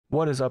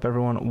What is up,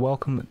 everyone?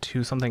 Welcome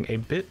to something a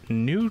bit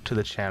new to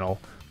the channel,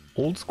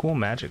 old school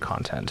Magic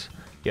content.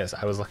 Yes,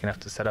 I was lucky enough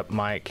to set up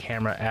my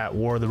camera at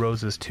War of the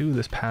Roses 2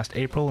 this past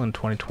April in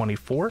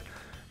 2024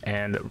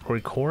 and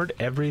record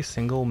every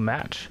single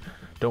match.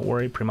 Don't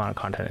worry, pre-mounted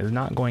content is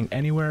not going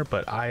anywhere,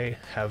 but I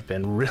have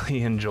been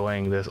really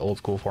enjoying this old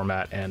school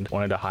format and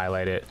wanted to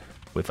highlight it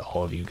with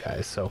all of you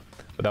guys. So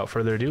without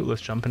further ado,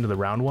 let's jump into the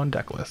round one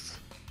deck lists.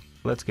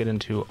 Let's get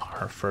into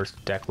our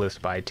first deck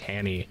list by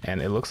Tanny,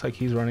 and it looks like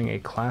he's running a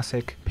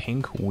classic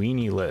Pink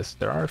Weenie list.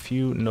 There are a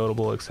few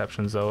notable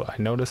exceptions though.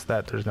 I noticed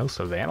that there's no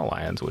Savannah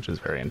Lions, which is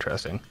very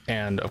interesting.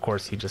 And of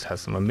course, he just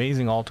has some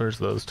amazing altars.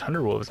 Those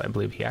Thunderwolves, I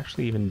believe he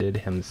actually even did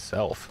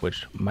himself,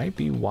 which might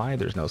be why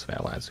there's no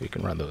Savannah Lions, so you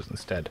can run those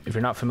instead. If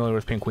you're not familiar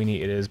with Pink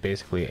Weenie, it is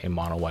basically a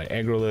mono white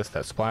aggro list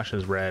that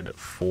splashes red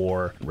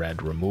for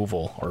red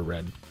removal, or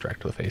red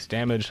direct to the face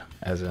damage,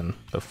 as in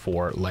the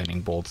 4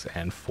 lightning bolts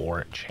and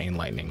 4 chain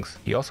lightnings.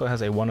 He also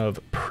has a one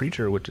of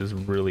Preacher, which is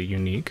really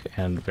unique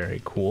and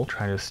very cool.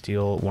 Trying to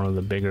steal one of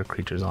the bigger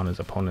creatures on his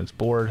opponent's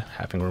board,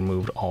 having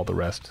removed all the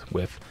rest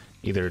with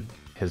either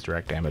his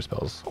direct damage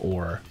spells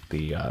or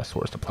the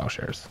Swords to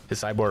Plowshares. His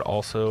sideboard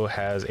also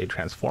has a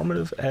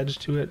transformative edge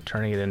to it,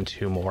 turning it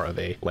into more of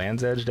a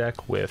Land's Edge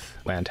deck with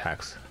land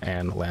tax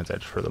and Land's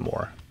Edge for the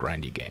more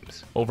grindy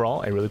games.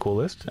 Overall, a really cool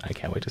list. I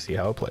can't wait to see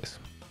how it plays.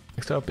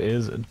 Next up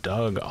is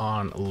Doug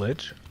on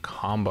Lich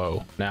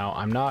combo. Now,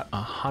 I'm not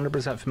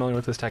 100% familiar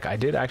with this deck. I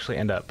did actually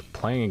end up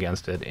playing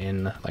against it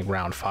in like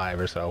round 5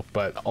 or so,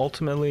 but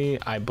ultimately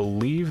I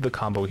believe the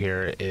combo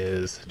here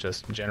is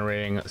just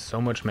generating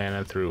so much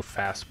mana through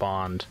Fast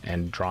Bond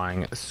and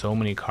drawing so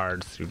many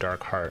cards through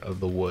Dark Heart of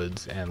the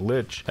Woods and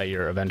Lich that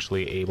you're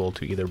eventually able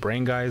to either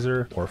Brain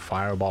Geyser or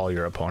Fireball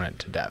your opponent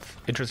to death.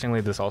 Interestingly,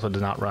 this also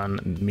does not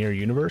run Mirror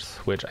Universe,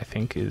 which I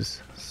think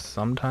is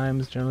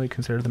sometimes generally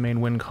considered the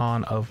main win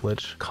con of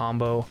Lich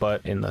combo,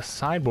 but in the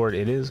sideboard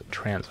it is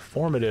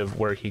transformative,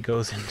 where he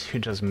goes into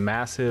just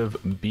massive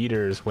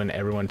beaters when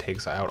everyone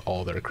takes out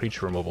all their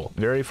creature removal.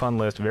 Very fun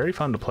list, very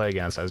fun to play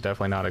against. I was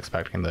definitely not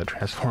expecting the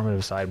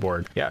transformative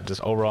sideboard. Yeah,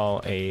 just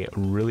overall a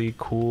really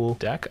cool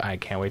deck. I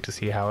can't wait to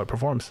see how it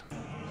performs.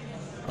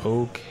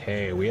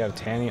 Okay, we have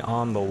Tanny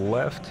on the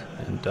left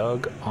and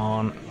Doug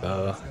on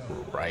the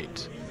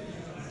right.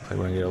 We're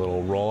going to get a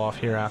little roll off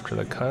here after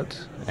the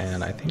cut,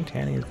 and I think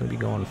Tanny is going to be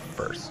going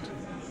first,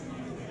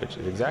 which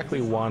is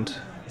exactly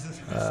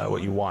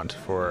what you want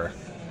for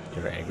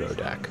your aggro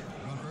deck.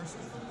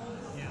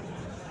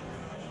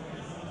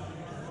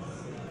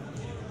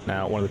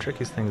 Now, one of the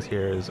trickiest things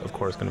here is, of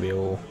course, going to be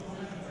able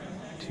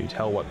to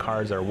tell what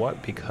cards are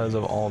what because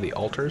of all the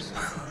altars.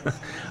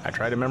 I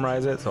try to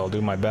memorize it, so I'll do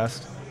my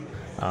best.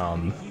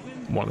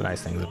 One of the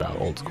nice things about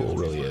old school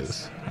really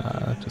is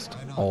just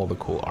all the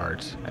cool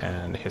art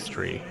and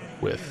history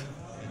with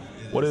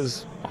what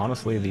is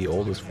honestly the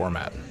oldest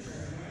format.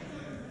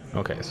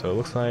 Okay, so it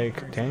looks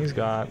like Tanny's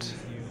got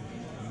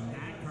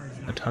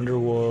a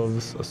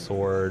Thunderwolves, a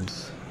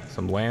Swords,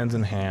 some lands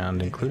in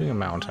hand, including a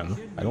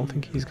mountain. I don't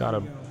think he's got a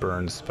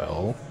burn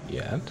spell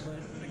yet.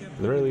 At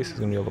the very least, he's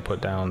going to be able to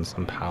put down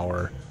some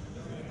power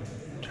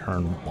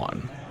turn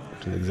 1,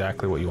 which is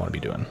exactly what you want to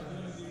be doing.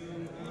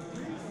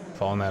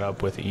 Following that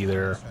up with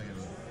either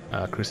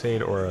a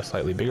Crusade or a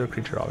slightly bigger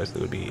creature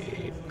obviously would be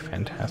a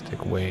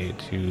fantastic way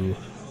to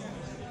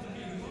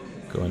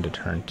go into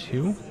turn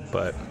 2,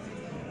 but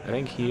I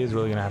think he is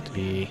really going to have to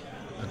be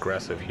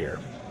aggressive here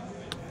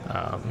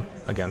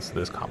against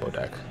this combo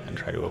deck and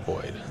try to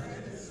avoid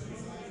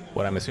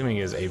what I'm assuming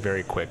is a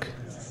very quick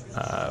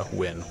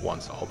win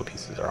once all the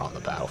pieces are on the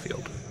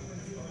battlefield.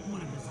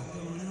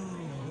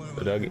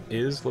 So Doug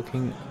is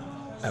looking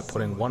at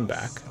putting 1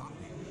 back,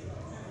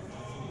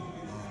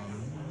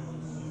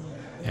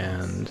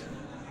 and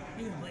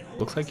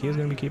looks like he is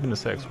going to be keeping the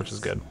 6, which is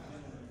good.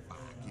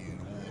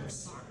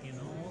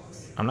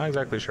 I'm not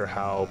exactly sure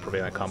how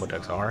prevalent combo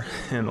decks are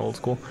in old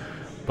school,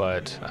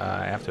 but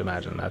I have to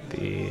imagine that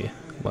the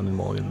London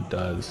Mulligan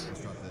does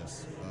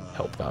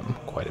help them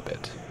quite a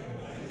bit,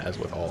 as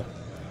with all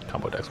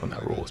combo decks when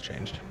that rule was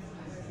changed.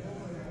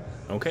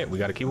 Okay, we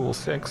got a keepable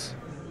 6.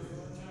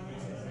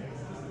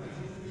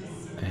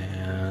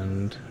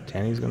 And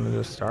Tanny's going to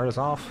just start us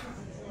off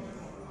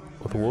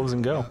with the Wolves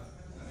and go.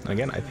 And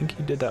again, I think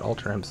he did that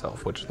altar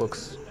himself, which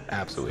looks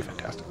absolutely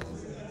fantastic.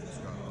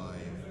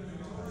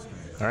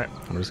 Alright,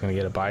 I'm just going to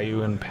get a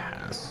Bayou and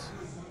pass.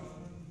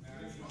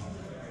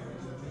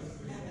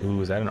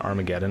 Ooh, is that an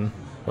Armageddon?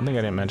 One thing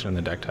I didn't mention in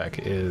the deck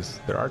tech is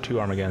there are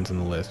 2 Armageddons in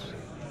the list,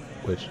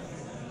 which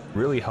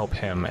really help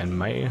him and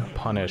may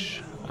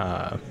punish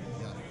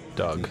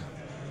Doug.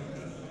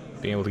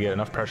 Being able to get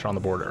enough pressure on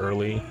the board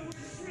early,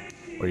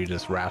 where you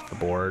just wrath the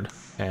board,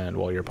 and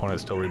while your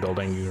opponent's still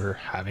rebuilding, you're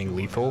having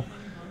lethal,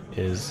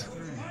 is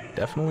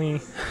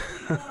definitely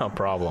a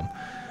problem.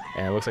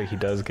 And it looks like he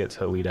does get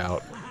to lead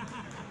out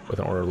with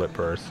an Order Lit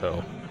Burst,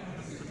 so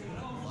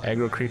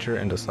aggro creature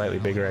into slightly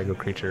bigger aggro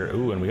creature.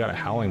 Ooh, and we got a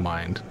Howling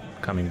Mind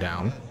coming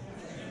down.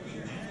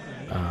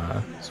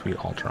 Sweet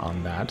altar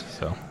on that,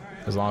 so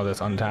as long as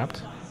it's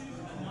untapped,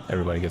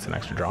 everybody gets an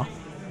extra draw.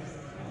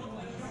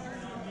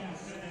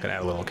 Gonna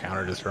add a little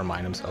counter just to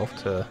remind himself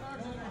to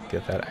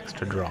get that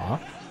extra draw.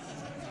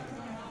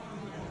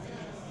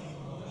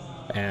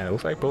 And it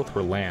looks like both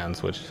were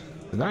lands, which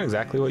is not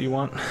exactly what you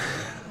want,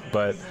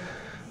 but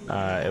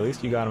at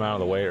least you got him out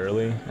of the way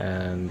early,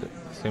 and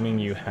assuming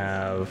you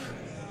have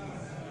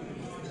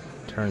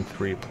turn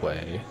 3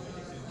 play,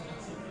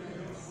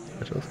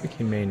 which looks like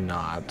he may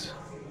not.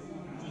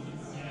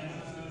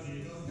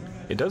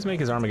 It does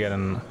make his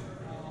Armageddon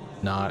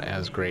not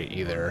as great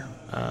either.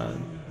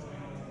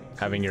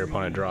 Having your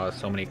opponent draw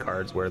so many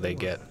cards where they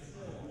get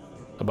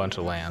a bunch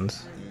of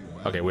lands.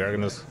 Okay, we are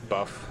going to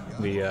buff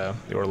the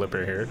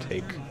Orlipper here,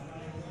 take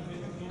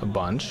a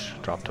bunch,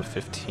 drop to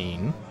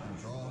 15.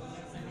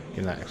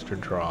 Give that extra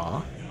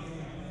draw.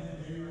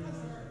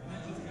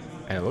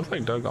 And it looks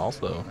like Doug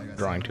also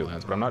drawing 2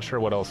 lands, but I'm not sure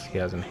what else he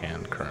has in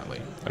hand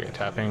currently. Okay,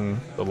 tapping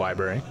the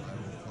library.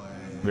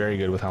 Very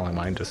good with Howling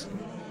Mind, just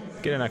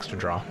get an extra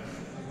draw.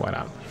 Why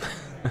not?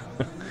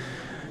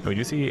 We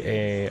do see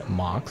a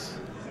Mox.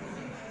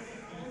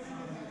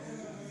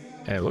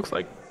 And it looks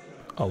like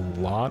a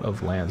lot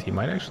of lands. He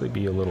might actually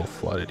be a little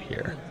flooded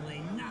here.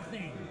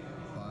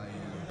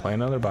 Play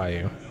another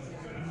Bayou.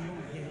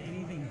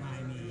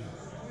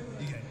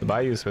 The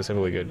Bayou is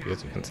specifically good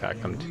because you can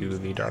sack them to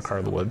the Dark Heart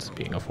of the Woods,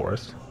 being a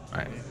forest.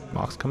 Alright,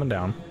 Mox coming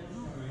down.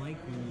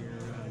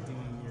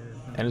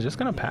 And it's just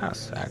going to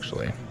pass,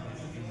 actually.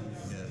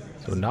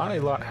 So not a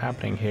lot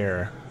happening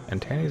here,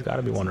 and Tanny's got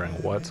to be wondering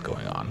what's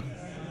going on.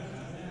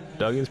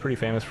 Doug is pretty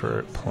famous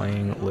for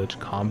playing Lich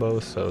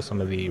combos, so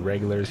some of the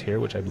regulars here,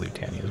 which I believe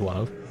Tanny is one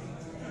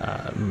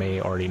of, may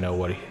already know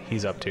what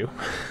he's up to.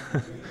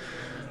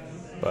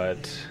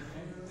 But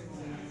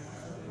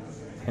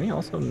Tanny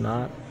also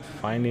not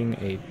finding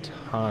a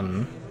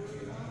ton.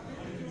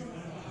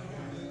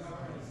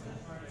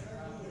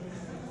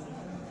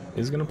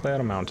 Is going to play out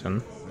a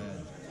mountain.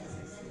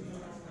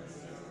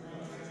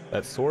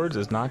 That Swords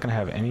is not going to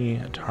have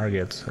any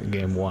targets in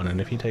game 1, and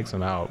if he takes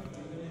them out,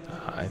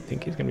 I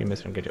think he's going to be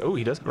missing a. Oh,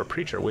 he does have a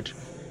Preacher, which,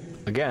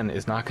 again,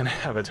 is not going to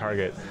have a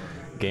target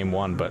game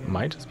 1, but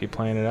might just be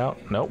playing it out.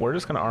 No, we're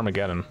just going to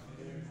Armageddon.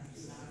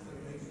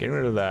 Getting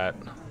rid of that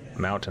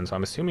mountain, so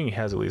I'm assuming he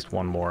has at least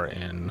one more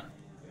in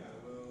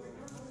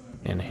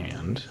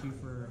hand.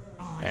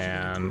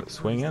 And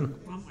swing in.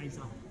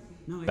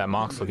 That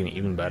Mox looking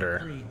even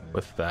better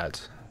with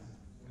that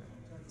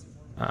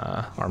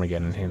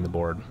Armageddon hitting the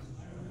board.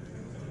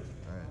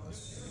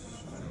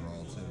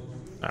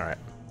 Alright,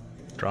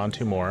 drawing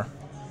 2 more.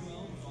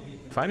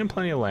 Finding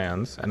plenty of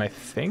lands, and I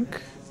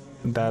think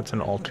that's an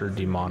Altered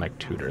Demonic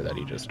Tutor that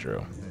he just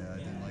drew.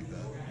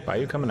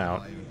 Bayou coming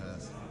out.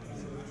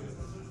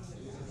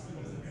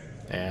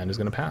 And is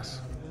going to pass.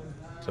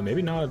 So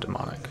maybe not a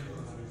Demonic.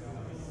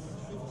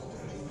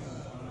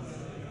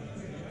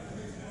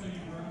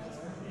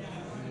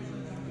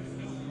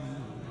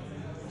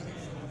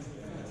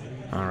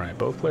 Alright,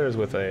 both players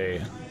with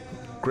a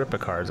grip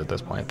of cards at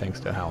this point, thanks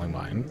to Howling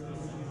Mind.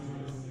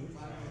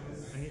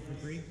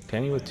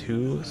 Tanny with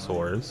 2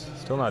 swords,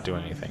 still not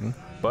doing anything,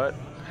 but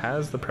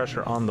has the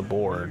pressure on the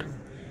board.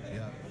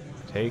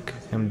 Take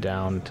him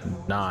down to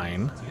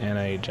 9, and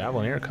a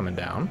Javelineer coming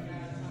down.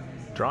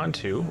 Drawing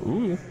 2.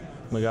 Ooh,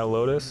 we got a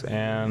Lotus,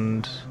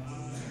 and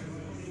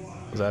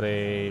was that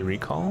a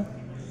recall?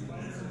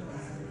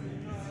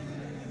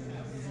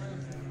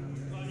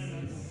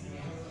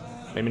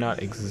 Maybe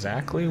not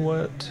exactly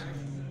what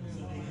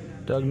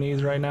Doug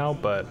needs right now,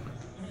 but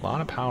a lot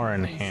of power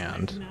in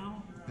hand.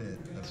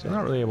 Still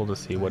not really able to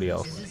see what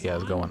else he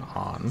has going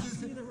on.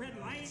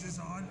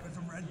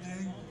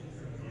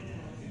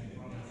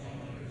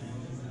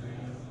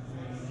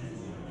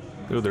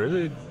 Ooh, there is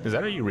a. Is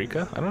that a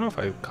Eureka? I don't know if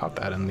I caught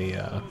that in the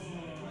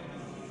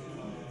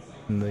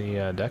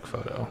deck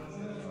photo.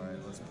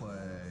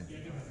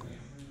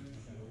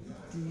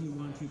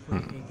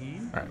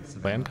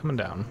 Alright, land coming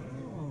down.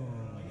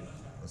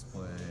 Let's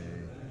play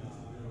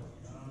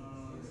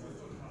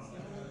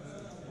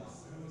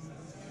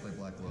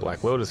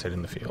Black Lotus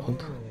hitting the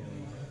field.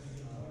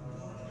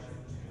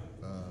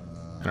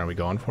 And are we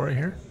going for it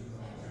here?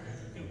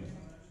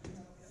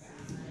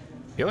 I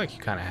feel like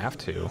you kind of have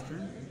to.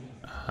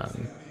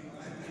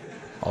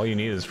 All you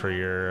need is for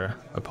your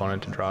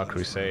opponent to draw a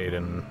Crusade,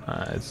 and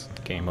it's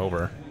game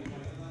over.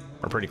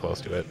 We're pretty close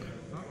to it.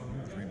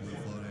 3 blue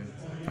floating.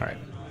 Alright,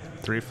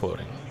 3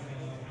 floating.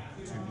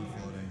 2 blue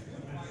floating.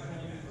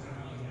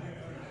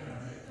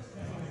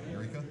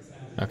 Eureka?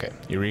 Okay,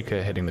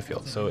 Eureka hitting the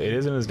field. So it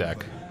is in his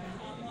deck.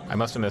 I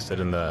must have missed it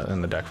in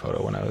the deck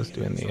photo when I was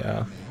doing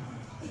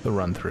the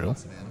run through.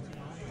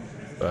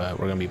 But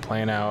we're gonna be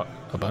playing out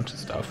a bunch of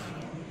stuff.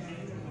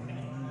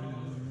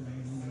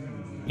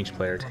 Each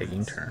player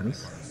taking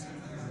turns.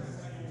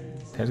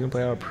 Tan's gonna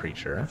play out a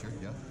Preacher.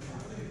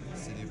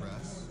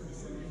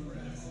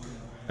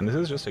 And this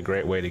is just a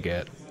great way to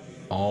get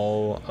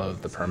all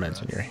of the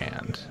permanents in your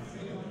hand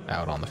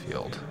out on the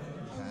field.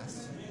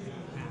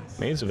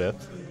 Maze of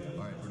Ith.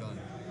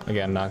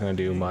 Again, not gonna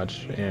do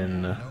much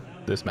in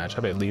this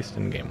matchup, at least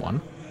in game 1.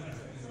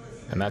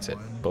 And that's it.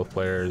 Both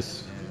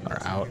players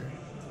are out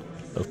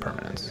of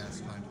permanents.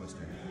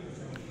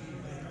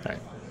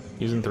 Alright,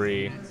 Using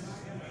 3.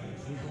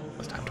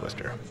 Let's time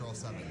Twister. Draw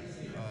 7.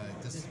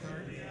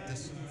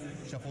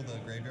 Shuffle the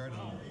graveyard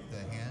and the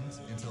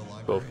hands into the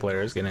library. Both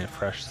players getting a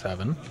fresh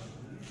 7.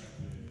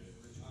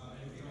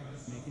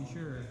 Making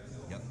sure.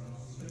 Yep.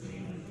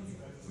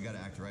 We gotta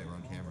act right. We're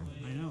on camera.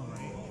 I know,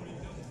 right?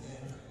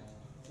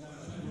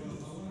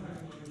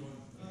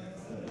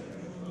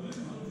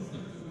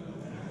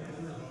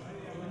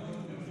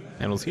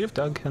 And we'll see if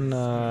Doug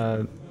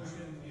can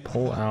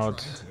pull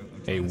out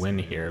a win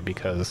here,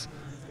 because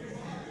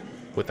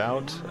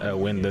without a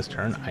win this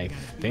turn, I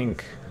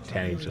think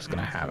Tanny's just going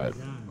to have it.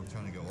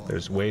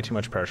 There's way too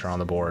much pressure on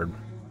the board.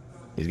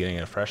 He's getting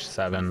a fresh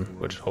 7,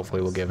 which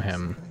hopefully will give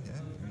him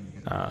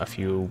a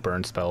few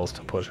burn spells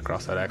to push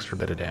across that extra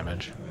bit of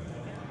damage.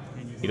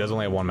 He does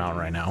only have 1 mountain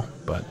right now,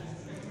 but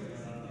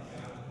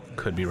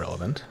could be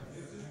relevant.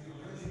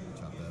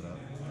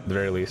 At the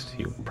very least,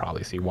 you'll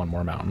probably see 1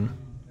 more mountain,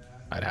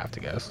 I'd have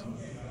to guess.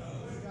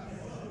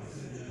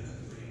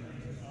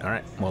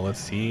 Alright, well, let's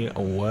see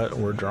what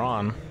we're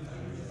drawing.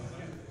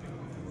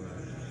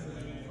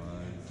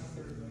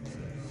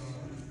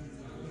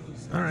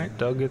 Alright,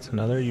 Doug gets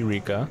another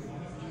Eureka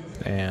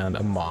and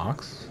a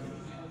Mox.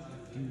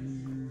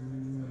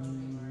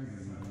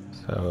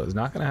 So it's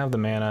not going to have the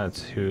mana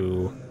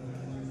to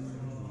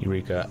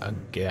Eureka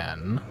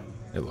again,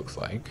 it looks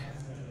like.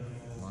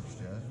 Mox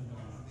Jet,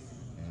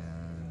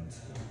 and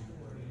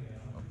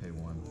I'll pay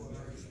 1.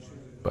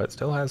 But it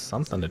still has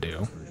something to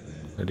do.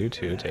 I do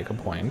 2, take a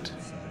point,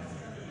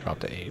 drop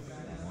to 8.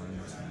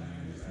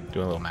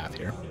 Doing a little math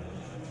here.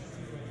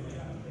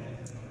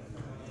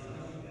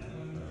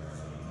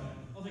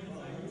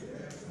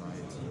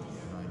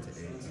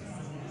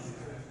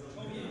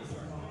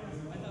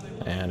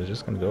 And it's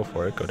just going to go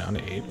for it, go down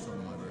to 8.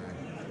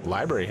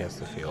 Library hits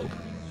the field.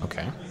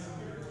 Okay.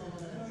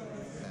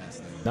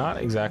 Not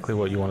exactly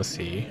what you want to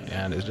see,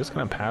 and it's just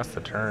going to pass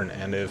the turn.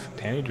 And if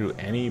Tanny drew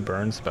any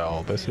burn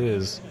spell, this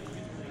is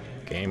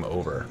game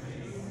over.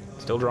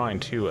 Still drawing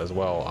 2 as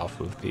well off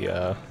of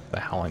the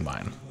Howling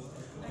Mine.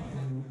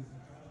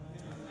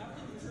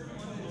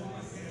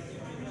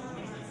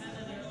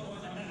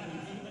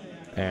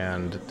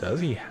 And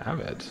does he have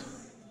it?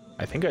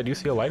 I think I do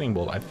see a Lightning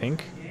Bolt. I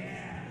think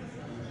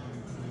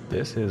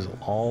this is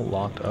all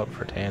locked up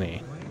for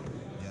Tanny.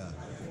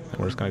 And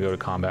we're just going to go to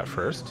combat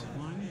first.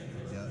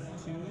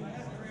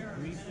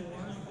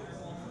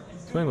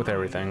 Swing with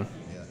everything.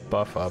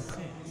 Buff up.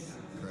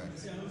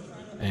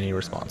 Any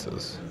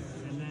responses?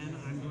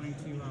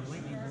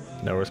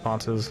 No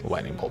responses,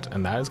 Lightning Bolt.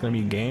 And that is going to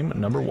be game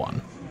number 1.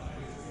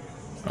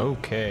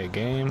 Okay,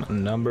 game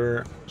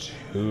number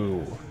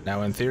 2.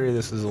 Now, in theory,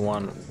 this is the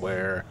one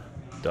where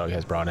Doug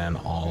has brought in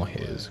all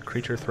his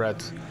creature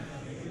threats,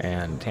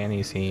 and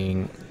Tanny,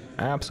 seeing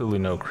absolutely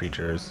no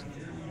creatures,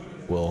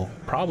 will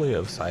probably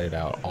have sided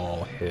out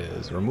all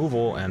his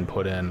removal and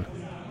put in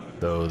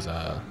those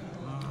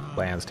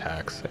lands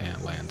tax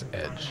and lands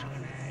edge.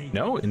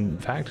 No, in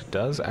fact,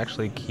 does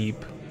actually keep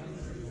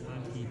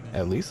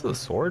at least the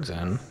swords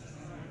in.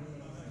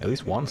 At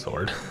least 1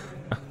 sword.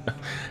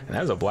 And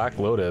that is a Black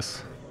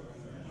Lotus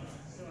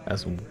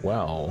as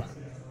well.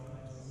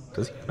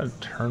 Does he have a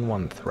turn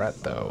 1 threat,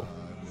 though?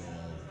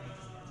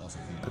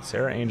 But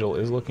Sarah Angel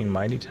is looking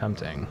mighty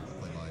tempting.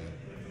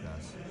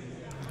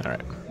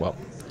 Alright, well,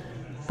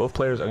 both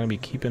players are going to be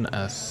keeping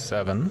a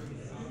 7.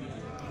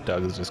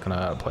 Doug is just going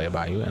to play a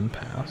Bayou and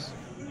pass.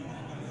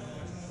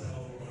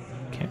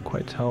 Can't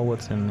quite tell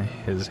what's in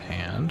his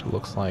hand.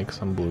 Looks like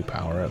some blue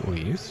power at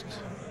least,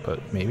 but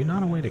maybe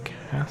not a way to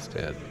cast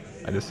it.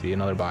 I just see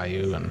another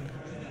Bayou and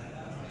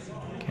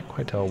can't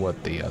quite tell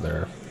what the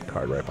other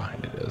card right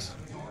behind it is.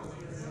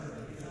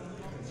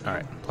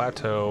 Alright,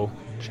 Plateau,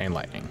 Chain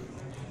Lightning.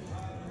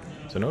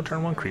 So no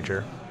turn 1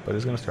 creature, but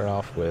is going to start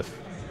off with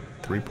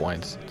 3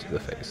 points to the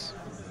face.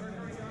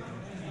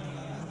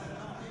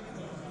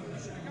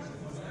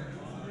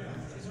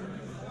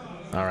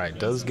 Alright,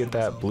 does get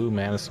that blue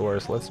Mana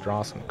Source. Let's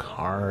draw some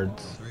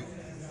cards.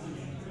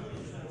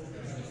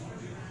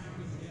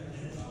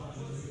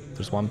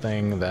 There's one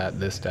thing that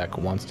this deck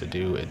wants to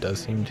do, it does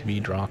seem to be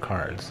draw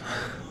cards.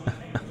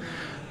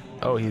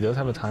 Oh, he does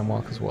have a Time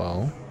Walk as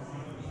well.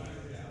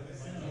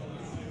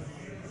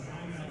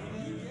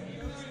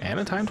 And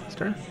a Time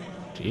Twister?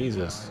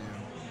 Jesus.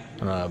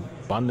 An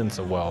abundance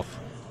of wealth.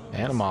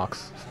 And a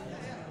Mox.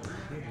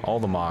 All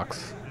the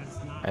Mox.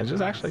 And it's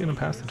just actually going to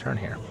pass the turn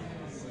here.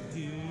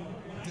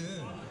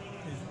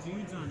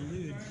 Dudes on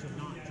lewd should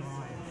not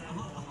drive.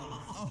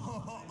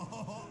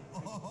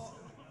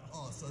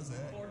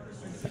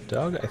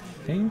 Doug, I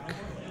think,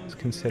 is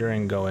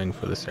considering going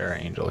for the Sarah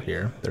Angel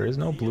here. There is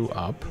no blue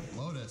up.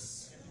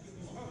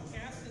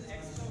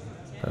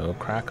 So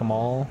crack them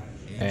all,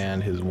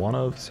 and his one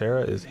of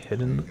Sarah is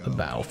hidden the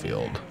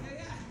battlefield.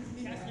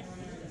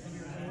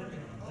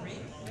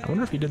 I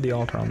wonder if he did the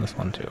altar on this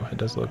one too. It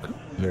does look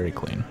very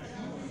clean.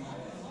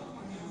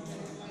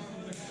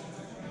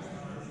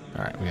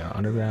 Alright, we got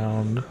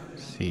Underground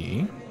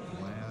C.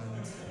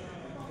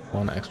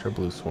 1 extra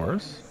blue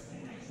source.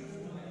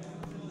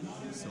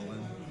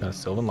 Got a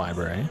Sylvan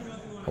Library.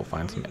 We'll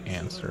find some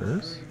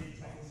answers.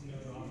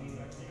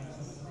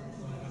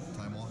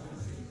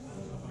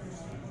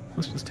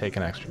 let's just take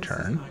an extra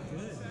turn.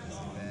 This is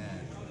bad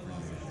for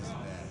you. This is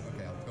bad.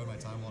 Okay, I'll go to my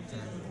time walk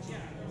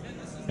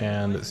turn.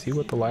 And see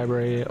what the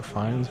library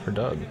finds for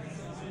Doug.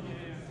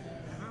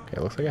 Okay,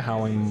 looks like a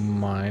Howling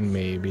Mine,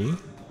 maybe.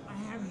 I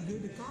have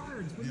the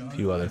cards. What do you A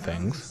few other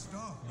things.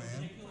 Stuff,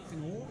 man.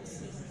 fucking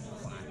orcs?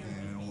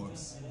 Fucking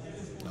orcs.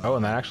 Oh,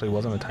 and that actually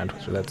wasn't a Time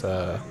Twister. That's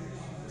a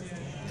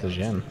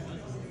Jin.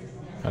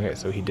 Okay,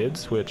 so he did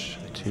switch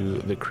to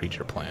the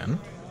creature plan.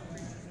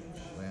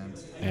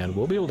 Land. And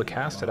we'll be able to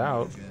cast it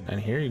out. And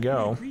here you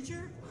go.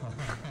 Creature?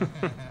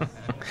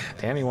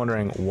 Danny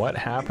wondering what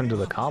happened to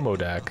the combo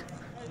deck,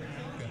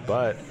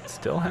 but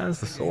still has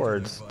the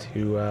swords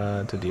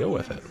to deal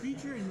with it.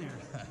 Creature in there.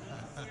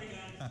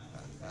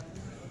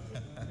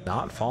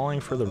 Not falling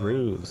for the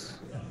ruse.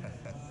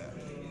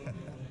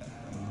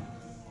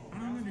 I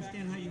don't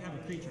understand how you have a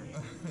creature.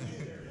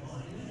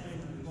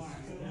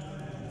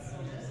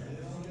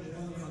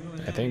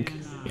 I think,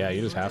 yeah,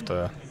 you just have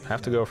to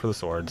go for the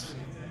swords.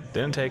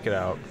 Didn't take it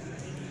out.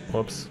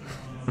 Whoops.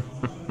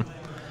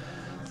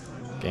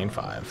 Gain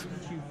 5.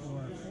 Shoot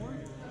for 4.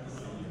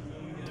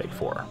 Take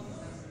 4.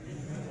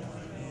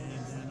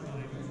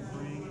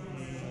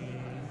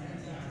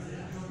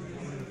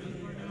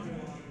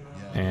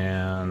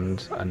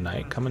 And a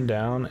knight coming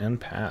down and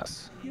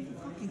pass. You have a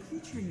fucking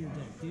creature in your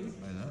deck, dude.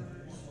 I know.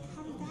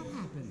 How did that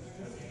happen?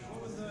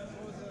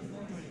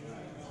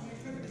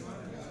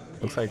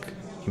 Looks like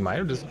he might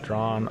have just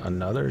drawn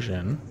another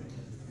Jin.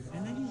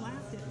 And then you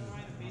laughed at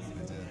me.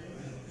 I did.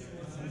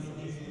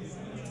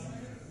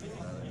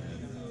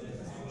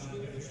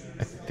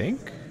 I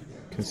think,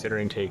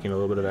 considering taking a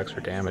little bit of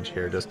extra damage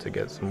here just to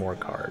get some more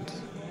cards.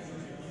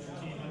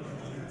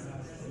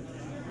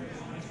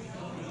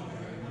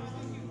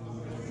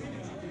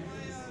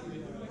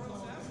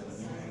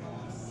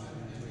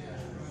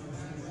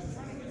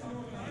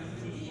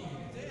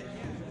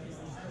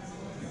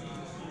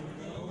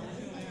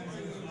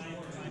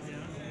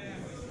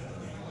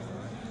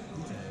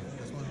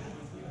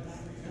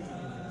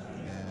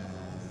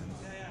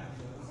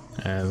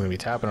 And we're gonna be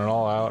tapping it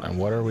all out, and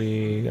what are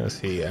we gonna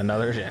see?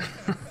 Another Jin.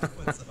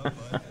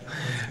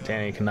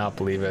 Danny cannot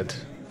believe it.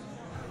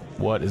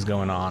 What is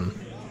going on?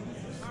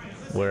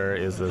 Where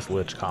is this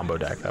Lich combo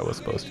deck that was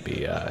supposed to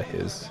be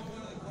his,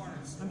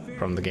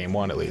 from the game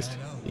 1 at least,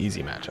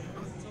 easy matchup?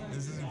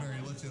 This isn't very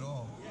Lich at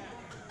all.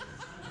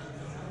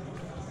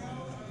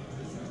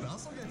 But I'll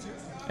still get you.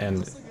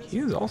 And he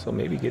is also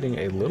maybe getting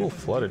a little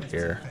flooded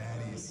here.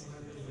 Baddies.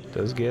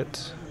 Does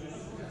get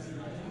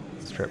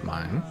strip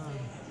mine.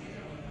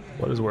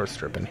 What is worth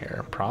stripping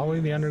here?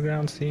 Probably the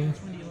Underground Sea. Which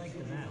one do you like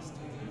the best?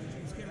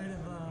 Let's get rid of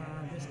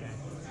this guy.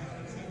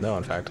 No,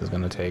 in fact, is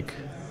going to take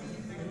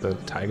the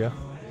Taiga.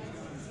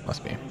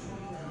 Must be.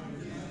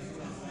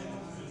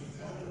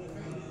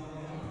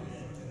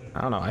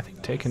 I don't know. I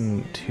think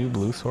taking 2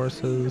 blue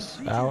sources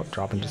out,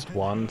 dropping just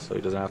 1 so he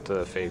doesn't have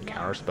to fade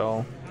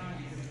counterspell,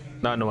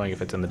 not knowing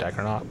if it's in the deck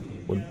or not,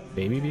 would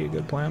maybe be a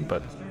good plan,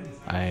 but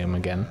I am,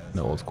 again,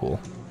 no old school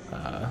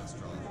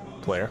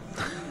player.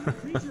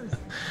 Creature.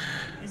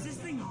 Is this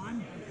thing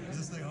on? Is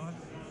this thing on?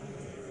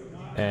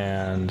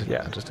 And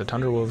yeah, just a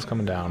Tundra Wolves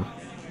coming down.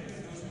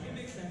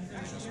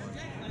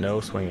 No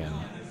swing in.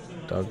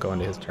 Doug going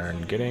to his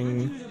turn,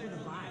 getting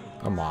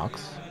a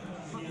Mox.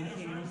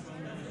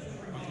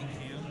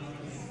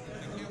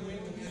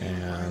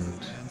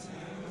 And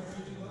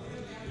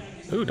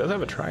ooh, does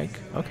have a Trike.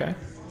 Okay.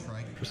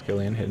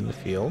 Triskelion hitting the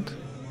field.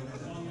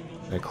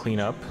 Gonna clean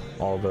up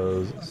all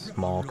those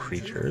small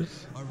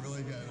creatures, I'm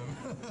really good.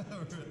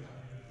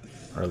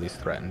 or at least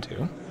threaten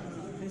to.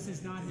 This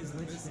is not his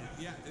Lich deck.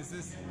 Yeah, is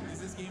this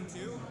game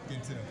 2?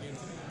 Game 2.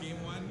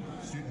 Game 1?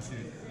 Shoot and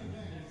shoot.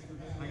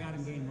 I got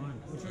him game 1.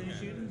 Which one are you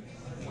shooting?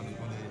 One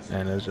each.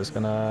 And is just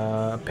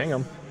gonna ping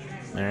him.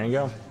 There you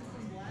go.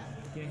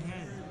 Get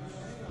ahead.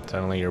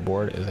 Suddenly your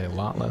board is a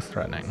lot less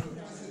threatening.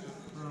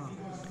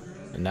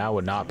 And now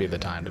would not be the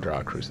time to draw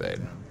a Crusade.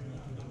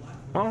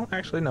 Well,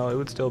 actually no, it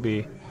would still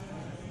be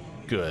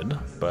good,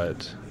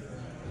 but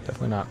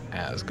definitely not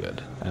as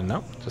good. And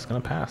no, just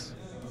gonna pass.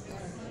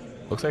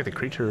 Looks like the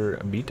creature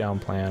beatdown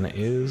plan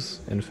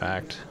is, in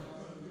fact,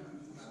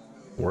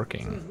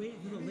 working. Wait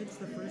for the Lich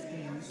the first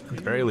game. At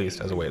the very least,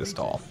 as a way to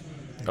stall.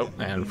 Oh,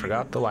 and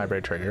forgot the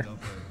library trigger.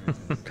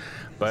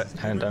 But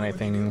hadn't done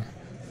anything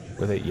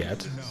with it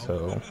yet,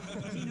 so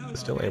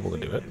still able to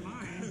do it.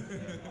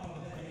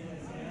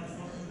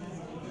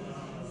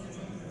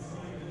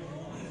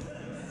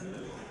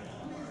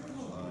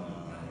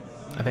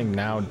 I think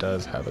now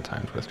does have a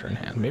Time Twister in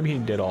hand. Maybe he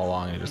did all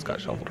along and he just got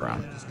shuffled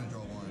around. Just gonna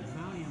draw 1.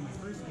 Bounty on the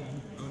first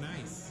game. Oh,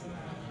 nice.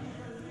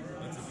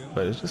 That's a good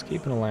But it's just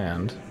keeping a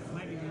land.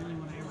 Might be the only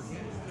one I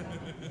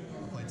ever get.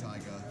 I'll play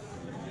Taiga.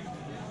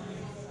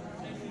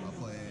 I'll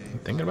play.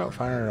 Thinking about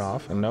firing it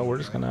off, and no, we're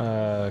just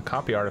gonna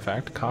copy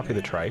artifact, copy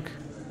the trike.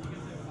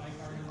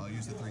 I'll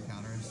use the 3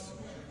 counters.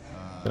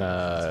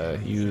 Gonna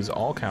use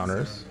all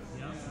counters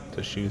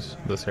to shoot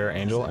the Sarah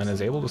Angel, and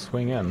is able to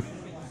swing in.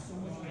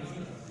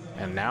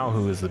 And now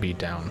who is the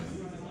beatdown?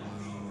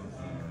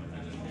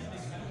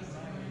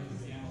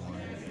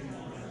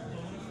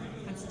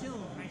 And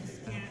still, I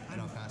just can't. I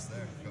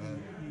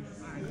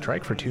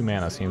Trike for 2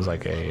 mana seems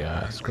like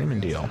a screaming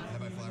deal.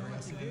 Have I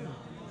flabbergasted you?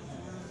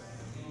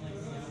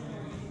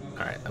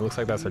 Alright, it looks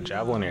like that's a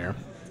Javelineer.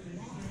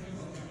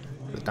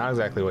 It's not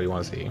exactly what you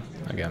want to see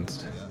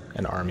against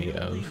an army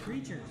of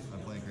Creatures. I'm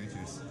playing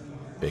creatures.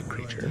 big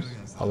creatures,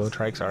 although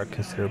Trikes are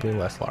considerably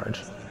less large.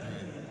 I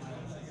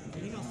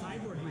think I'll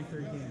sideboard my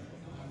third game.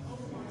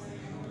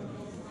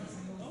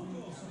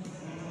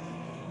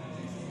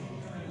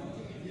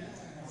 Yeah,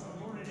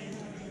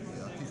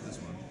 I'll keep this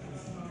one.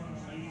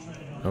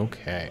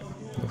 Okay,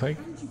 looks like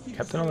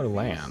kept another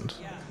land.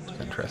 Which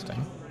is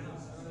interesting.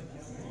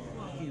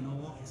 Fucking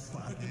orcs.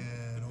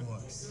 Fucking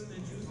orcs.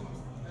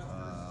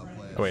 I'll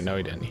play Oh wait, no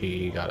he didn't.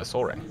 He got a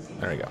Soul Ring.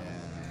 There we go.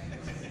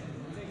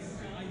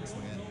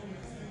 swing in.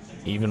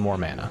 Even more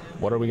mana.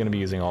 What are we going to be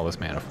using all this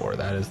mana for?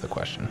 That is the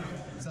question.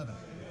 7.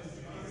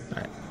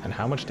 Alright, and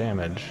how much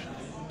damage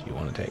do you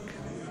want to take?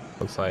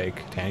 Looks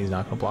like Tanny's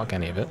not going to block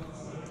any of it.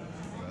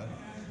 Go ahead.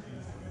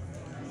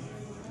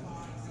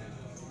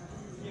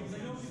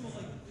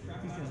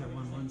 Creatures are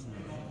 1/1s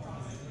now.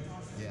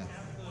 Yeah.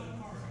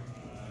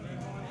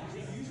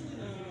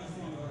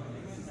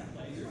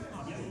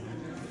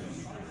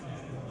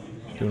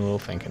 Doing a little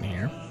thinking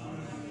here.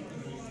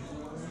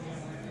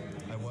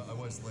 I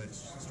was Lich.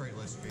 Straight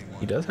Lich game 1.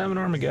 He does have an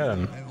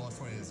Armageddon, And lost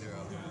 20 to 0.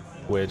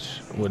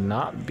 which would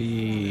not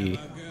be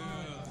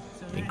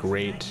a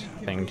great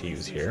thing to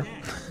use here.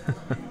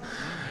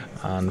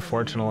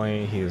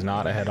 Unfortunately, he is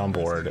not ahead on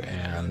board,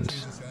 and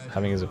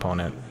having his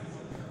opponent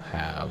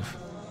have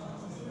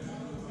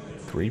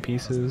 3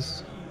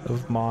 pieces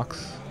of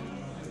Mox,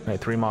 right,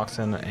 3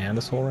 Moxen and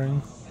a Soul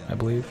Ring, I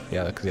believe.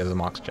 Yeah, because he has a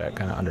Mox Jet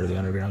kind of under the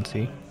Underground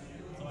Sea.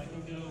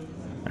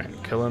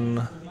 Alright, killing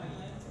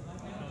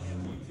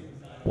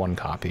 1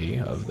 copy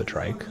of the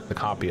Trike. The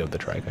copy of the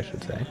Trike, I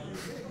should say.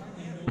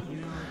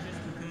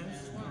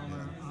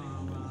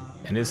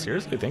 And is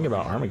seriously thinking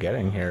about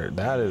Armageddon here.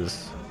 That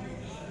is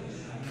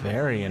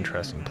very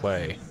interesting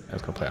play.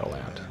 That's gonna play out of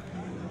land.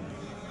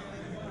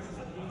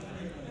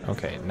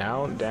 Okay,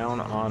 now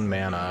down on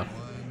mana.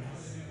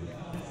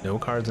 No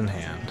cards in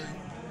hand.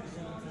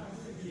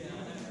 Yeah,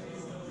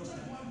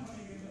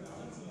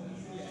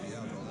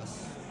 I'll draw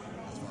this.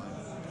 That's fine.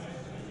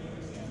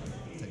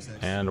 Take 6.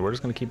 And we're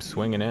just gonna keep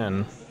swinging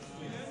in.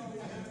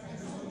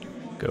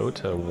 Go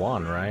to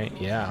 1, right?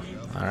 Yeah.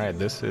 Alright,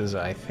 this is,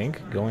 I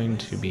think, going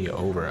to be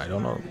over. I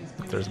don't know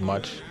if there's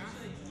much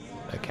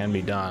that can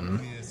be done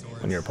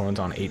when your opponent's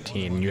on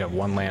 18 and you have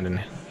 1 land and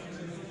I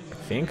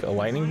think a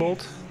Lightning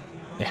Bolt?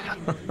 Yeah.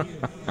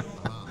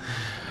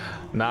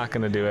 Not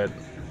gonna do it.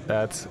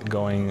 That's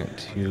going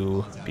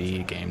to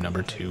be game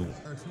number 2.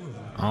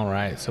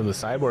 Alright, so the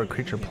sideboard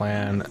creature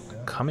plan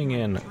coming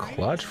in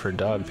clutch for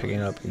Doug, picking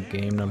up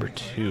game number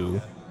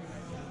 2.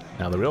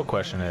 Now the real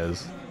question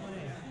is,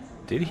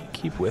 did he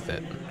keep with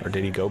it, or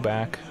did he go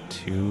back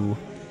to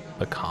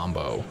the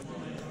combo?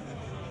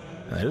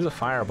 And that is a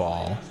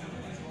Fireball,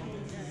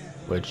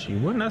 which you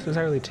wouldn't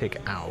necessarily take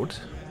out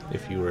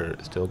if you were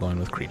still going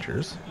with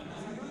creatures.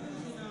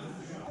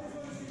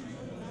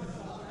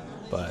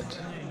 But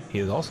he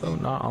is also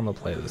not on the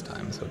play this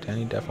time, so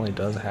Tanny definitely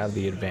does have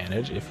the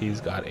advantage if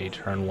he's got a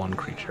turn 1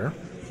 creature.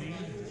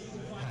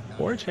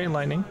 Or a Chain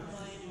Lightning.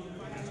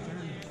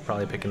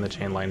 Probably picking the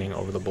Chain Lightning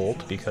over the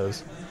Bolt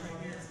because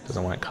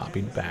doesn't want it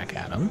copied back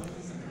at him.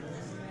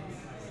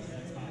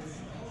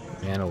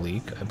 Mana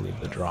Leak, I believe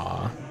the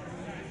draw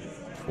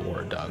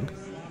for Doug.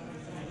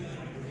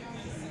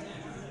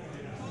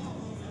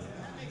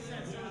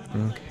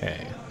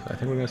 Okay, so I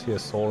think we're gonna see a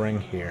Soul Ring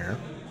here.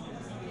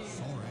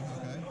 Soul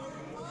Ring,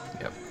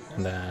 okay. Yep,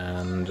 and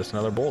then just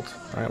another Bolt.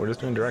 Alright, we're just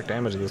doing direct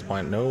damage at this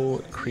point.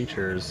 No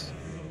creatures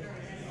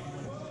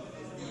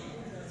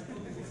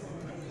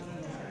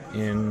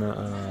in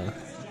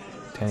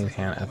Tanny's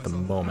hand at the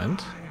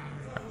moment.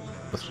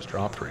 Let's just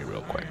draw 3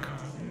 real quick.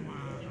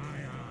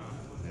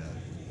 Yeah.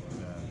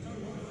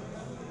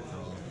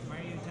 Why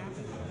are you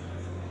tapping?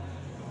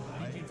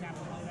 Why did you tap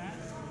all that?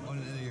 Oh,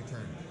 end of your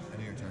turn. End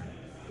of your turn.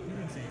 You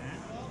didn't say that.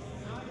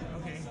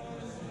 Okay.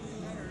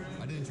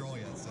 I didn't draw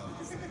yet, so.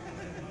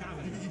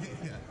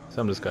 Yeah.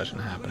 Some discussion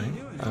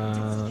happening.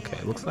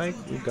 Okay, looks like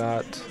we've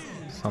got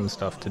some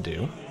stuff to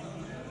do.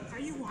 Are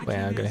you watching?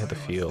 Land gonna hit the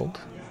field.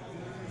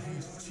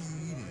 He's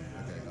cheating.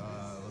 Okay,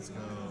 let's go.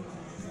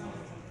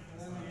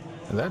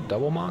 Is that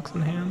double Mox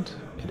in hand?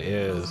 It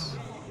is.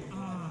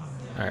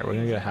 Alright, we're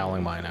gonna get a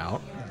Howling Mine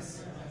out.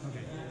 Yes.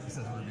 Okay. It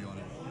says Ruby on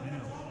it.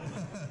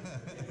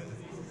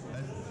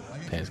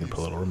 Tanny's gonna put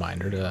a little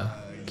reminder to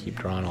keep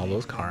drawing all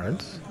those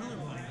cards.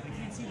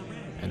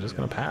 And just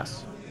gonna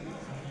pass.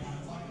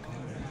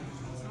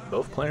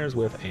 Both players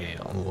with a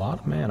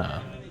lot of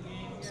mana.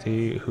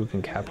 See who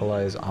can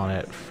capitalize on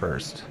it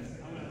first.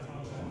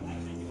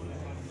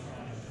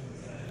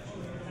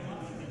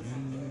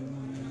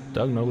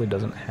 Doug Nobley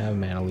doesn't have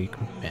Mana Leak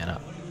mana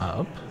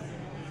up.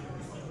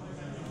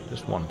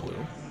 Just 1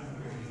 blue.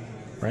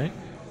 Right?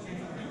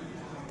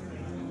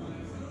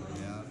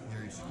 Yeah,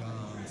 here she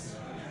comes.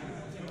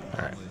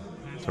 Alright.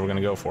 So we're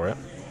gonna go for it.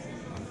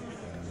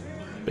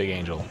 Big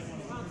Angel.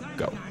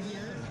 Go.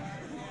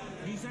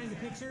 Did you sign the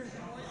picture?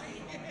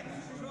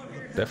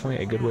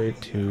 Definitely a good way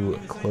to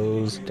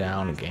close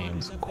down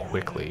games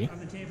quickly,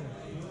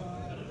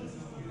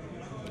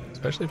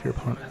 especially if your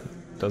opponent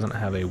doesn't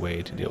have a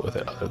way to deal with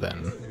it other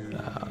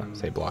than,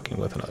 say, blocking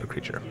with another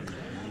creature.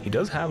 He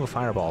does have a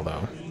fireball,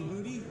 though.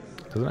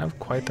 Doesn't have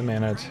quite the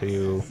mana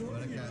to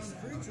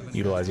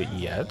utilize it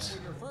yet.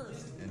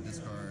 And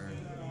discard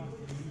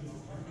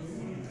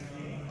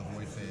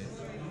Avoid Fate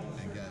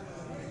and get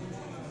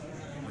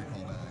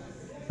recall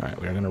back.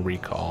 Alright, we are going to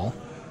recall.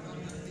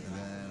 And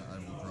then I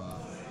will draw.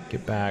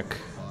 Get back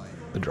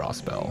the draw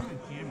spell.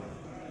 Yeah.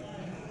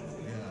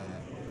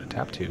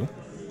 Tap 2. Boy,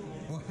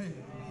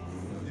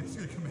 you're just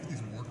gonna commit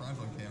these war crimes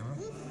on camera?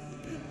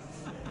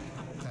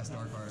 Cast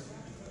Dark Heart.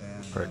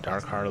 And For a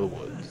Dark Heart of the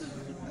Woods.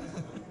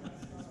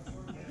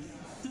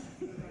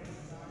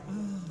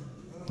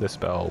 This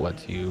spell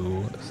lets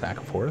you sack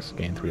a forest,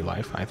 gain 3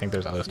 life. I think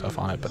there's other stuff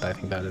on it, but I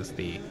think that is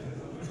the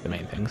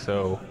main thing.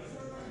 So,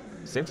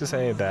 safe to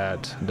say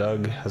that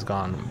Doug has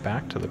gone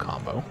back to the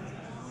combo.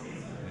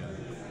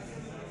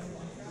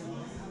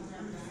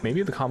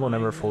 Maybe the combo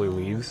never fully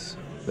leaves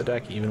the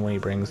deck, even when he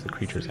brings the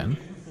creatures in.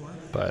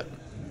 But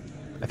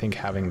I think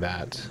having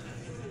that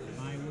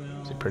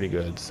is a pretty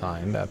good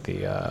sign that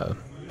the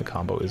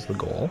combo is the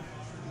goal.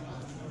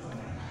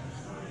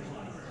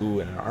 Ooh,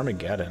 and an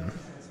Armageddon.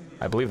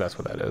 I believe that's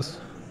what that is.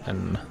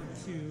 And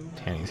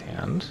Tanny's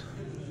hand.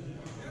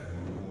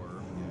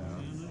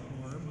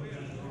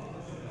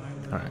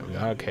 Alright, we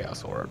got a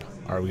Chaos Orb.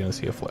 Are we going to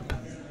see a flip?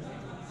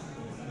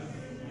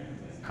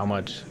 How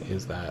much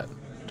is that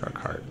Dark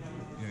Heart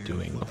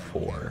doing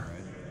for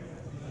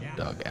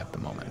Doug at the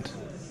moment?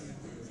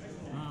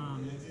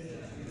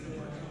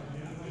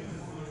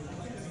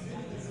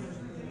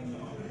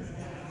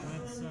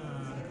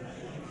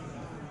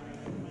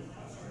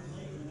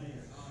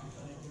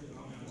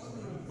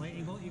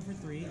 Lightning Bolt you for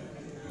 3.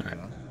 Alright.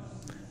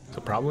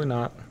 So probably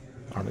not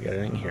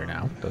Armageddon here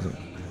now. Doesn't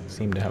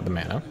seem to have the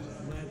mana.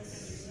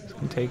 It's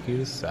going to take you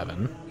to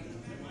 7.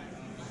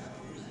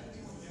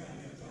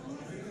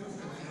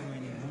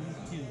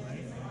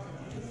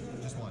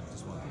 just one.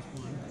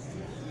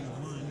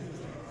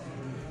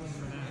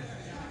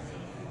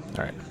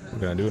 Alright, we're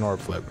going to do an orb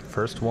flip.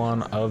 First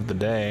one of the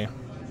day.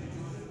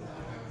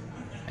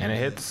 And it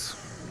hits.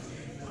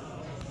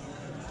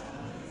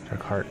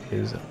 Dark Heart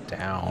is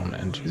down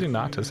and choosing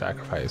not to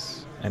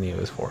sacrifice any of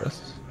his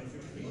forests.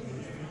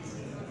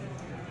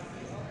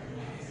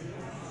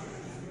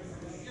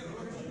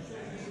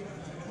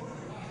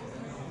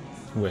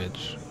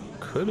 Which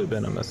could have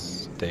been a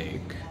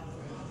mistake.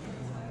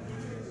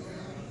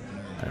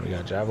 Alright, we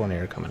got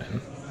Javelineer coming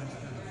in.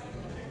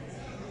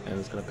 And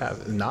it's going to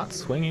pass. Not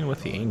swinging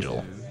with the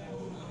Angel.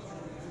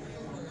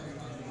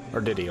 Or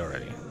did he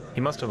already?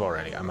 He must have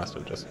already. I must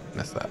have just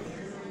missed that.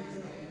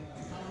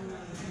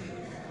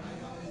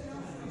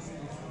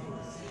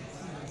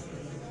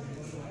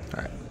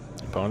 Alright.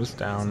 Bonus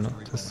down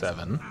to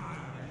 7.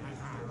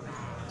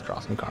 Let's draw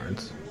some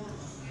cards.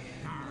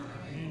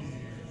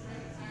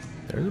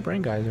 There's a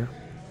Brain Geyser.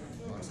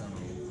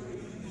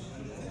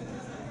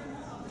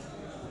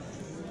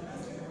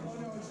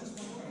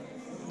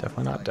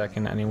 Definitely not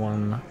decking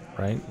anyone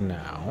right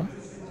now.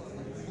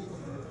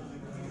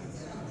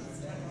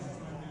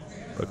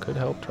 But could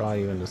help draw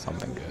you into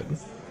something good.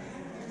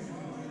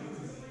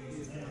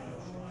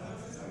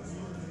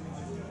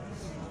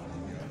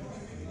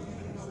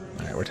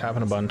 Alright, we're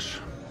tapping a bunch.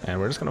 And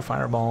we're just going to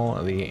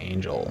fireball the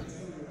Angel.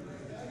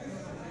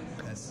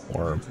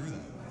 Or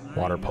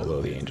water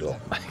polo the Angel.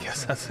 I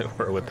guess that's it.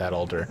 We're with that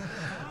altar.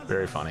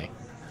 Very funny.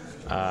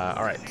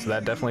 Alright, so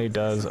that definitely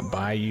does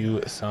buy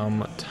you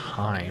some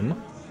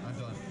time.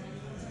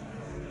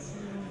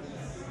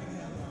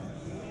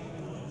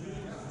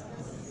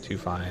 To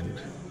find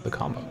the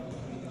combo.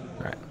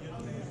 Alright.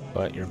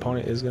 But your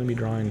opponent is going to be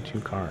drawing 2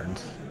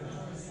 cards.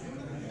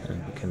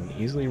 And can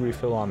easily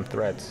refill on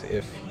threats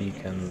if he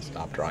can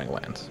stop drawing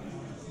lands.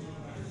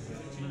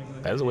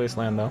 That is a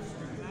wasteland though.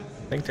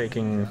 I think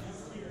taking...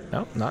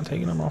 Nope, not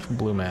taking them off of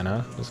blue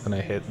mana. Just going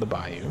to hit the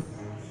Bayou.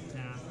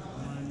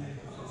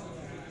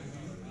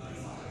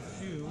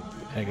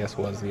 I guess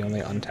was the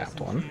only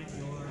untapped one.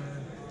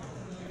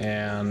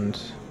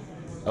 And...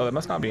 Oh, that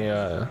must not be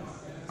a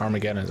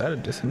Armageddon. Is that a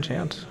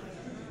disenchant?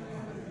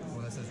 Well,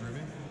 that says Ruby?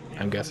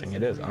 I'm guessing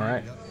it is.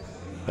 Alright.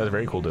 That's a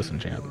very cool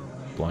disenchant.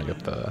 Blowing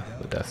up the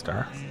Death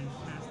Star.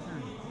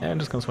 And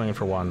just gonna swing it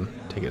for 1,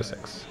 take it to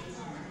 6.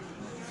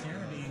 Sarah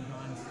being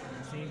gone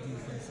saved you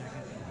for a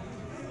second.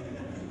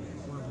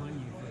 Or won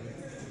you for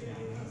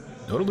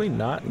the Notably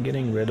not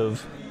getting rid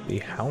of the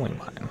Howling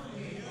Mine.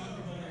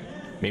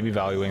 Maybe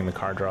valuing the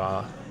card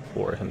draw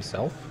for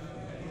himself.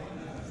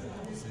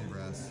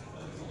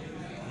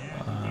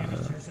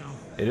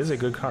 It is a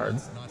good card.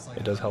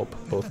 It does help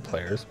both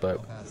players,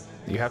 but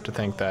you have to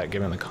think that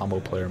giving the combo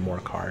player more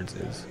cards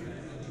is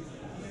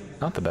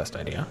not the best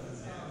idea.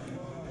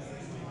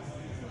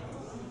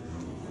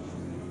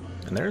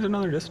 And there's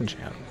another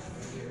disenchant,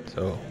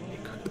 so you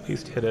could at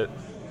least hit it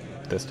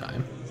this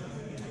time.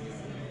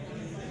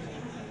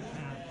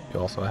 You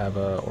also have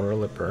a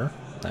Auralipper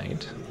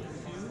Knight.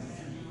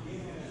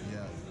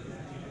 Yeah.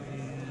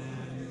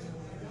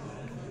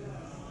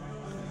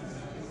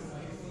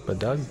 But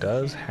Doug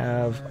does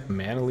have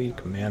Mana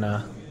Leak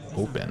mana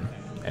open.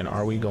 And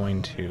are we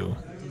going to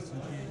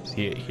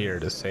see it here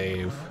to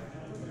save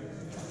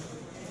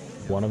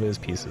one of his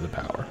pieces of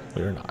power?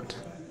 We are not.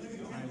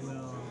 I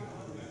will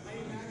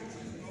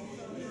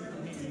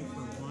hit you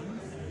for 1.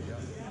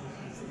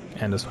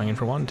 And a swinging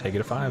for 1, take it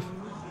to 5.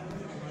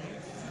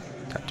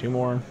 Tap 2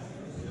 more.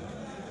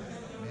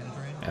 Mana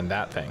drain. And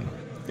that thing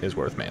is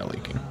worth mana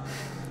leaking.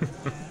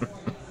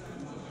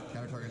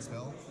 Counter target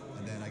spell.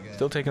 And then I get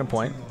Still taking a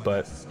point,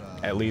 but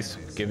at least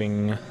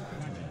giving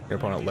your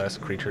opponent less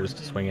creatures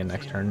to swing in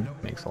next turn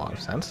makes a lot of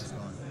sense.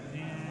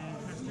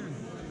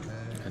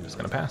 And just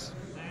gonna pass.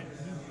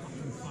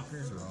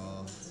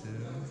 draw 2.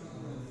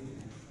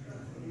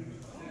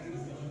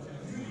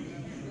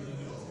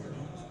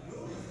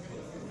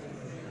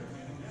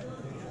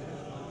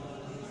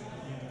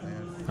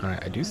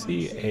 Alright, I do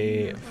see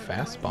a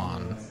fast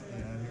spawn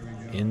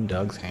in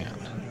Doug's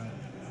hand.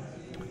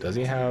 Does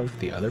he have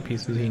the other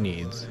pieces he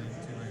needs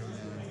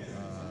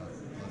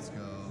Let's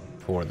go.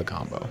 for the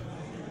combo?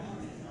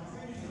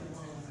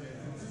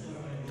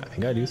 I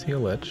think I do see a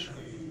Lich.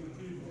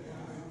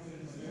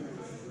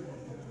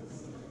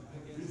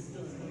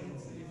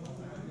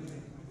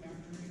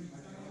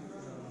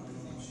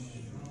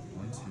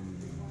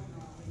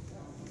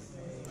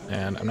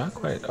 And I'm not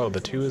quite... Oh,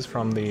 the 2 is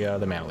from the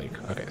Mana Leak.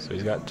 Okay, so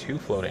he's got 2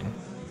 floating.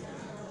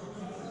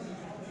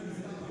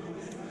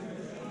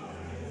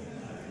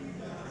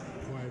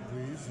 Quiet,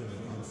 please.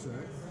 On set.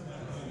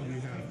 We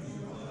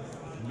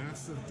have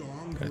Massive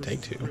Dong. Gonna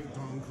take 2. Great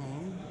Dong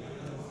Kong.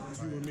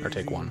 Or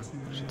take 1, I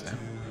should say.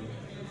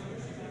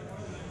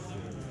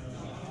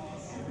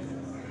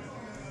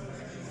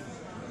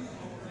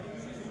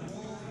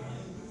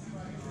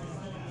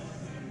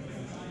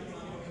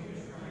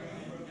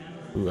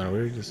 Ooh, and are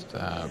we just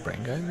brain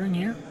geysering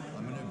here?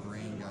 I'm gonna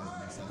brain guys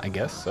myself. I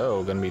guess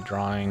so. Gonna be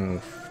drawing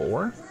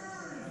 4?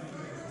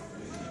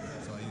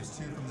 So I use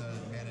 2 from the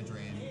mana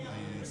drain.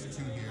 I use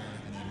 2 here,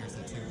 and then here's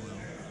the 2 blue.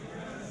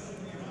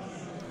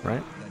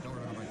 Right? I don't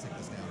remember if I take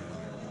this down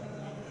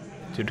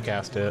or not. 2 to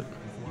cast it.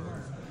 4? Okay,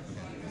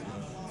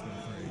 let's go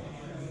 3.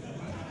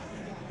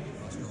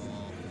 Let's draw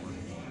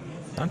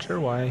 4. Not sure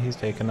why he's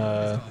taking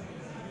a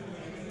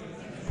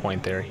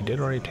point there. He did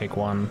already take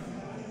 1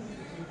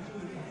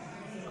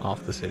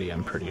 off the city,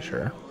 I'm pretty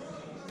sure.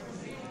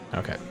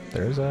 Okay,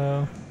 there's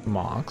a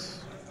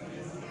Mox.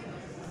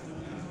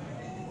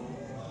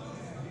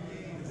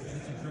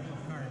 It's a group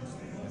of cards.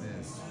 It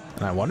is.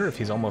 And I wonder if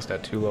he's almost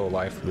at too low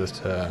life for this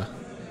to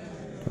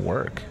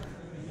work.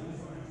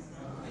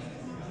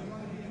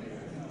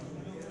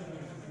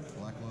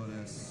 Black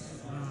Lotus.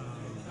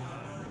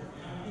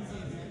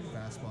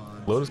 Fast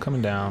spawn. Lotus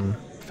coming down,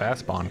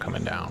 fast spawn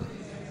coming down.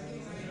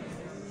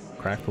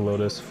 Crack the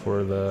Lotus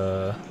for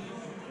the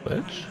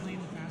Lich?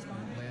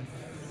 Land.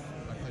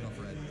 I played off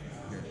red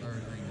here, or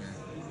green here.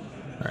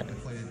 Alright. I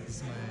played this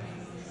is my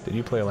Did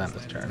you play a land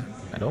this turn?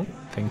 I don't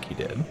think he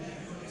did.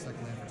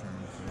 second land for turn.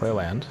 Play a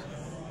land.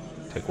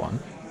 Take 1.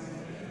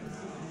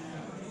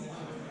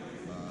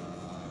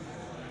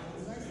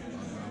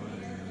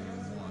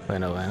 Play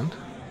no land.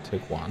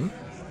 Take 1.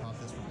 Pop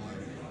this for blue.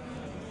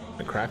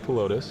 I crack the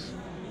Lotus.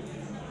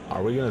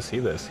 Are we gonna see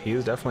this? He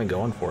is definitely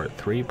going for it.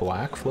 3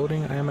 black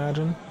floating, I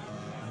imagine. I'm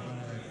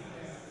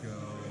gonna go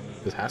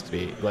This has to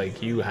be,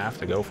 like, you have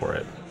to go for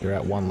it. You're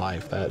at 1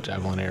 life. That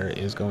Javelin Air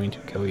is going to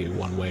kill you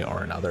one way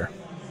or another.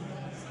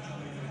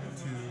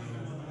 2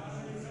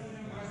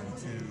 and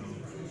 2.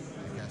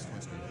 I cast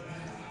Twister.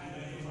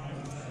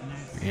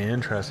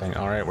 Interesting.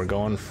 Alright, we're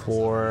going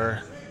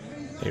for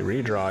a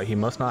redraw. He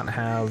must not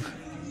have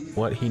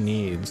what he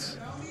needs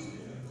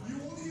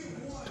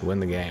to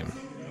win the game.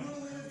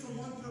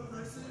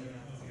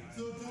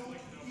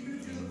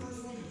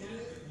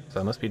 So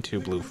that must be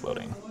 2 blue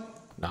floating,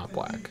 not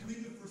black.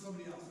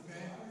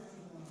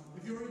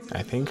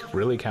 I think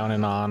really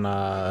counting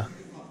on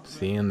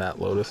seeing that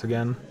Lotus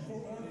again.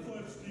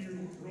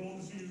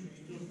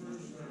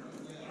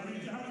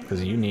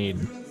 Because you need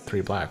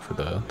 3 black for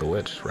the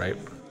Lich, right?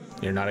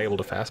 You're not able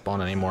to fast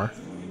spawn anymore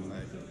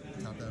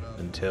Top that up.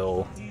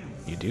 until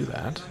you do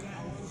that.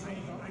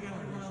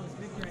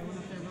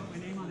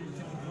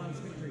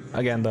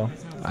 Again, though,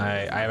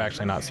 I have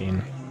actually not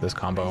seen this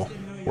combo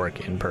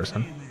work in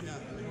person.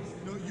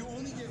 No, you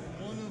only get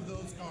 1 of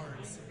those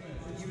cards.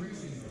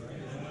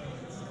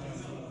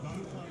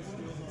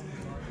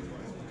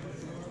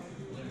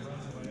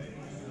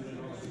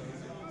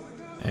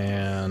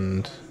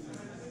 And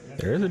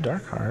there is a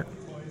Dark Heart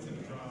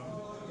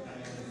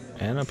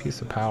and a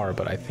piece of power,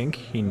 but I think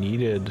he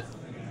needed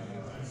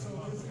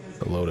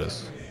the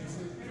Lotus.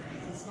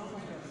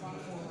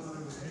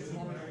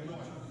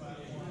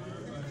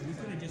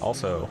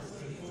 Also,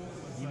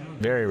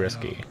 very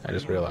risky, I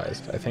just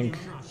realized. I think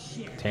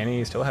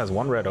Tanny still has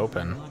 1 red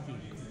open,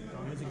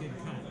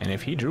 and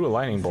if he drew a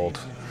lightning bolt,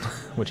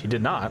 which he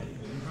did not,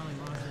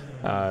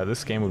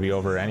 this game would be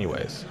over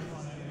anyways.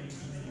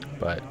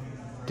 But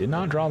did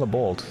not draw the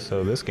bolt,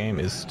 so this game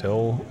is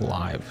still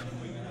live.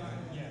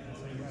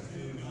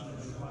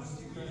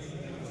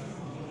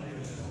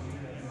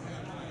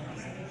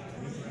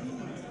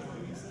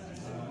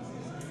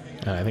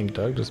 And I think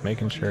Doug just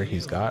making sure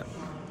he's got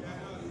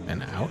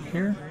an out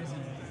here.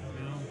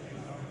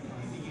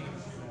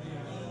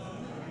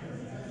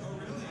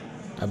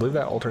 I believe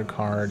that altered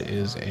card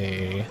is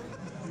a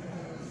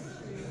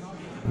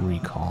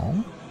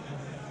recall.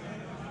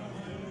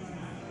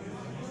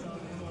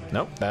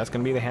 Nope, that's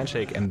going to be the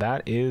handshake. And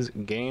that is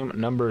game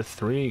number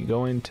 3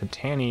 going to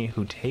Tanny,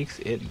 who takes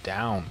it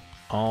down.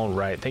 All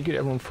right, thank you to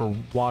everyone for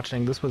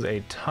watching. This was a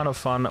ton of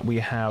fun. We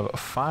have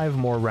 5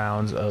 more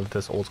rounds of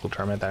this old school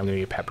tournament that I'm going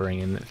to be peppering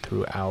in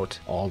throughout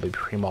all the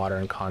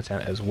pre-modern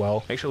content as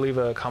well. Make sure to leave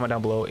a comment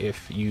down below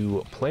if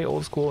you play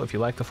old school, if you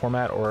like the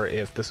format, or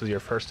if this was your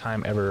first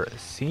time ever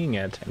seeing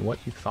it and what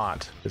you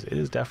thought, because it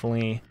is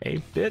definitely a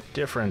bit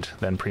different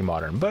than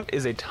pre-modern, but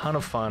is a ton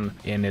of fun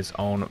in its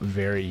own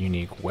very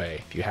unique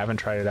way. If you haven't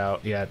tried it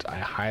out yet, I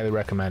highly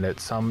recommend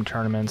it. Some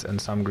tournaments and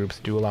some groups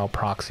do allow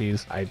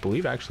proxies. I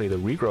believe actually the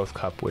Regrowth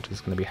Cup, which is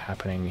going to be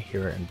happening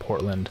here in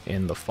Portland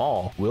in the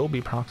fall, will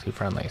be proxy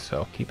friendly,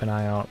 so keep an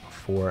eye out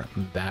for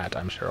that.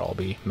 I'm sure I'll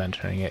be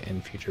mentioning it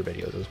in future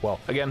videos as well.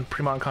 Again,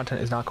 pre-modern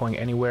content is not going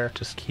anywhere.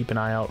 Just keep an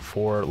eye out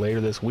for later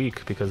this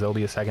week, because there'll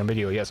be a second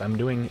video. Yes, I'm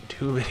doing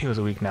 2 videos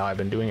a week now. I've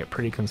been doing it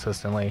pretty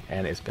consistently,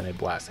 and it's been a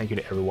blast. Thank you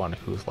to everyone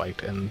who's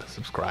liked and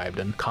subscribed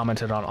and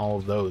commented on all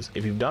of those.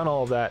 If you've done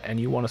all of that and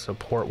you want to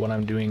support what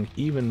I'm doing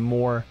even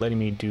more, letting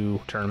me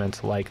do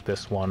tournaments like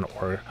this one,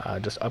 or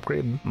just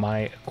upgrade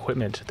my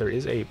equipment, there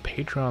is a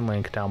Patreon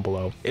link down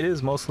below. It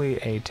is mostly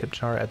a tip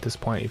jar at this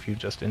point. If you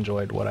just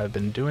enjoyed what I've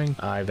been doing,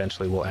 I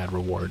eventually will add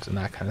rewards and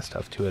that kind of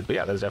stuff to it. But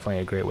yeah, that's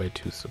definitely a great way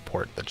to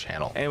support the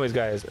channel. Anyways,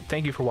 guys,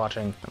 thank you for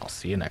watching, and I'll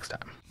see you next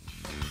time.